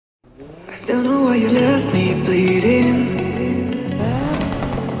Don't know why you left me bleeding.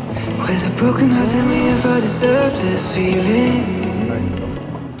 With a broken heart, tell me if I deserve this feeling.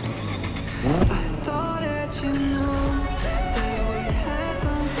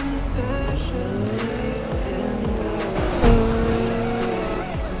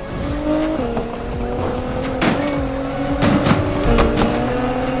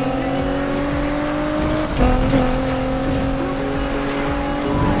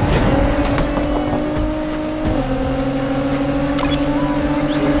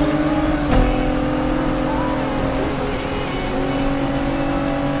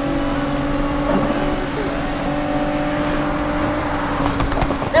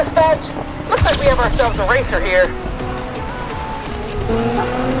 Dispatch, looks like we have ourselves a racer here.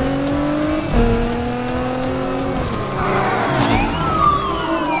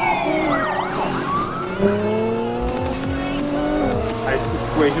 I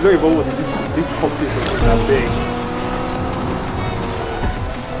swear, you don't even know this competition is that big.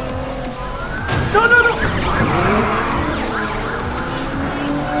 No, no, no!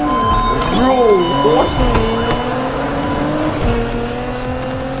 Bro, what?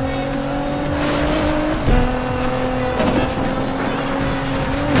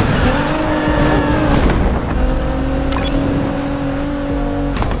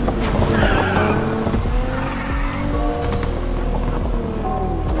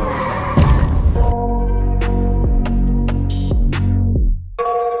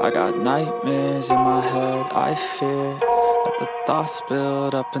 I got nightmares in my head, I fear that the thoughts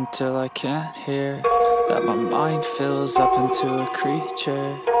build up until I can't hear, that my mind fills up into a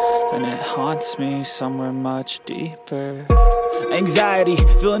creature, and it haunts me somewhere much deeper. Anxiety,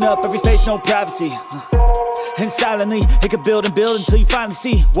 filling up every space, no privacy. And silently, it could build and build until you finally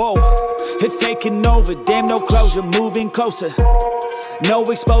see, whoa, it's taking over, damn no closure, moving closer. No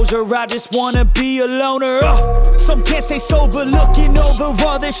exposure, I just wanna be a loner. Some can't stay sober, looking over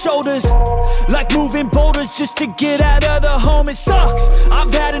all their shoulders, like moving boulders just to get out of the home. It sucks,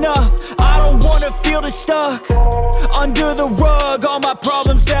 I've had enough, I don't wanna feel the stuck under the rug, all my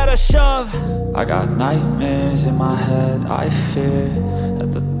problems that I shove. I got nightmares in my head, I fear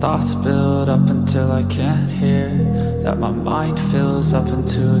that the thoughts build up until I can't hear, that my mind fills up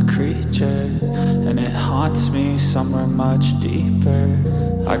into a creature, and it haunts me somewhere much deeper.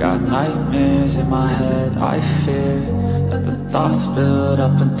 I got nightmares in my head, I fear that the thoughts build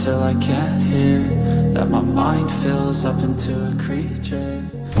up until I can't hear, that my mind fills up into a creature.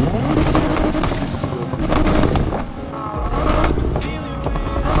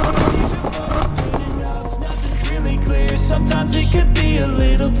 Sometimes it could be a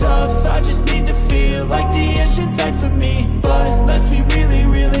little tough, I just need to feel like the end's in sight for me. But let's be really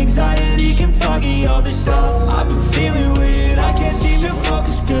real, anxiety can foggy all this stuff. I've been feeling weird, I can't seem to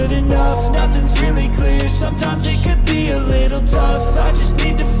focus good enough. Nothing's really clear, sometimes it could be a little tough, I just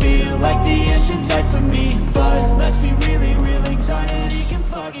need to feel like the end's in sight for me. But let's be really real, anxiety can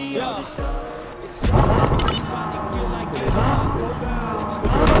foggy all this stuff.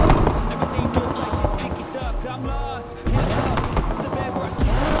 Everything feels like you're stinky stuck, I'm lost.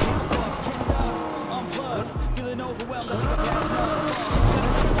 Overwhelmed, I think I've had enough.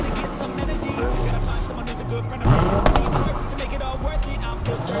 Gotta get some energy, gotta find someone who's a good friend of mine. Need purpose to make it all worth it. I'm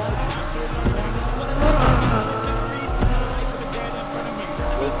still searching, I'm still learning.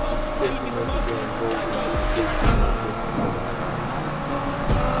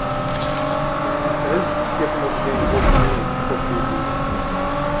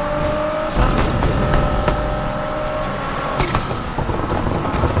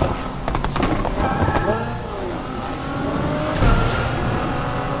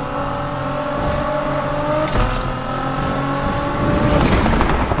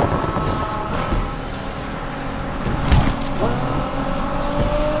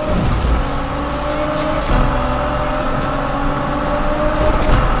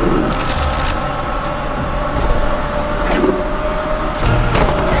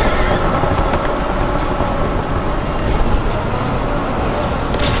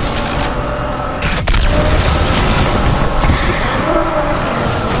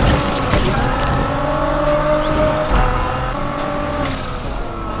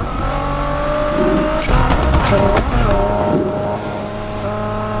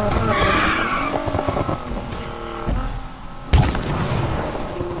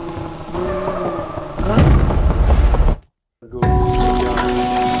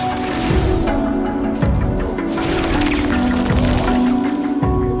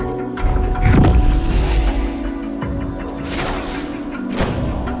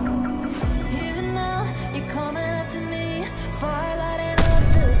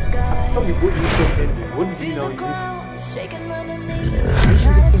 Tell me what you think ending. What did you know you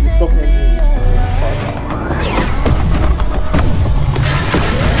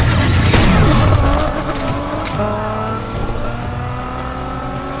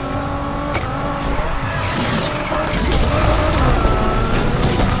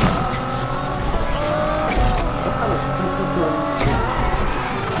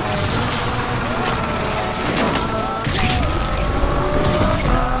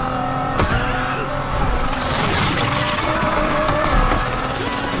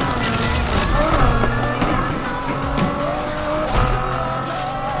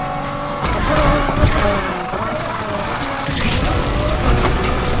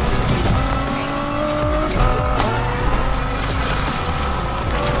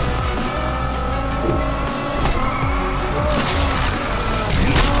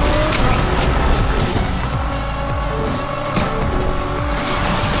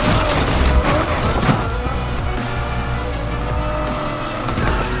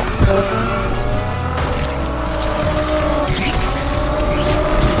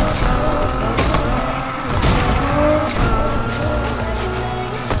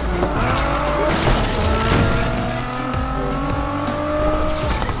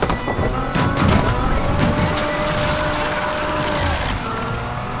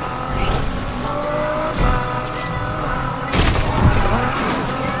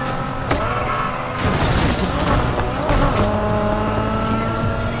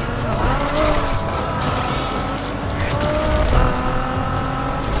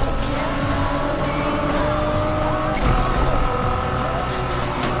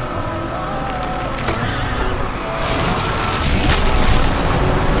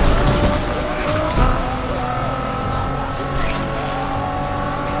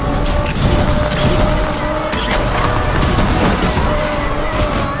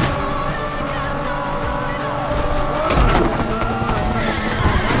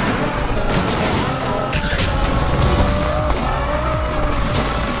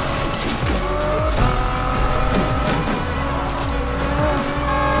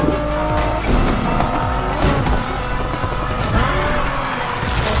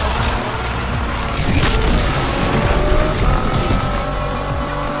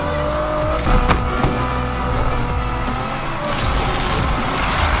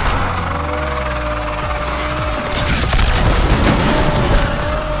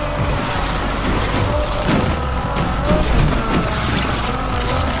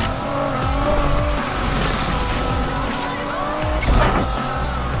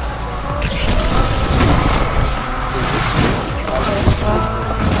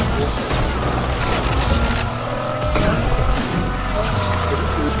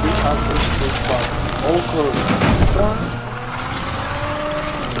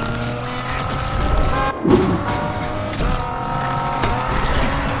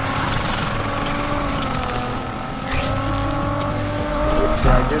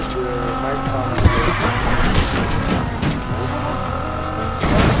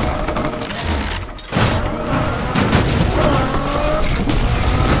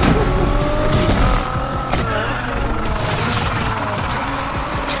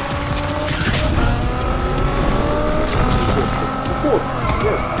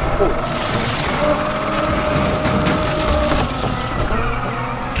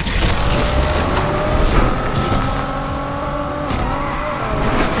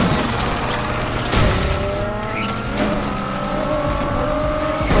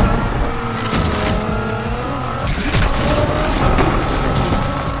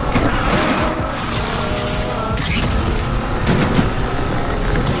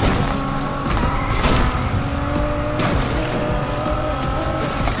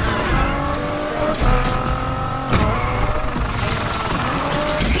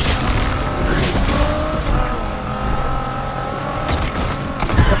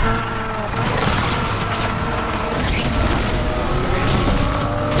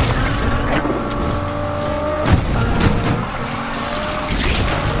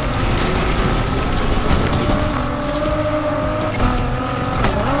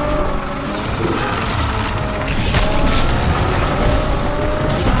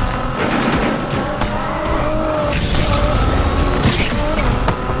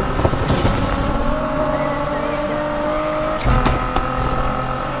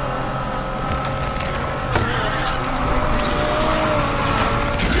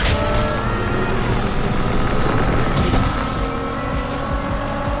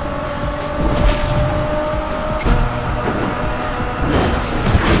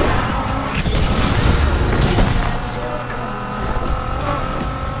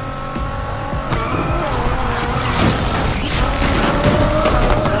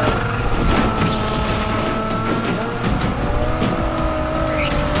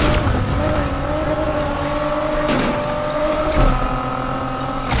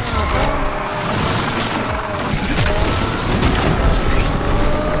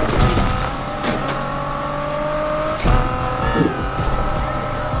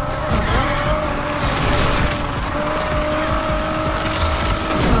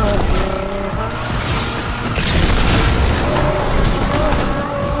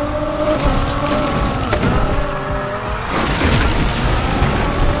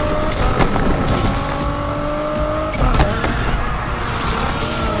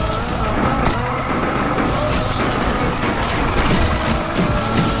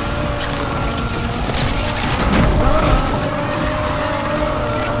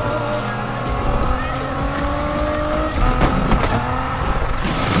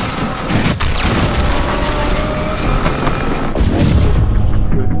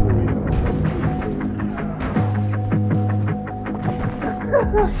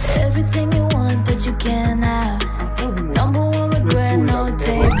Everything you want, but you can't have. Number one regret, no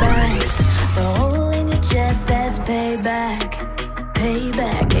takebacks. The hole in your chest, that's payback.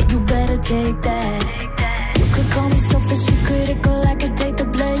 Payback, yeah, you better take that. You could call me selfish and critical, I could take the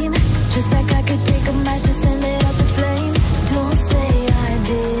blame. Just like I could take a match and send it up in flames. Don't say I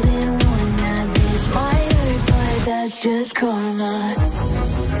didn't want that. This might hurt, but that's just karma.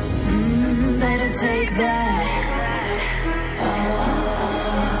 Better take that.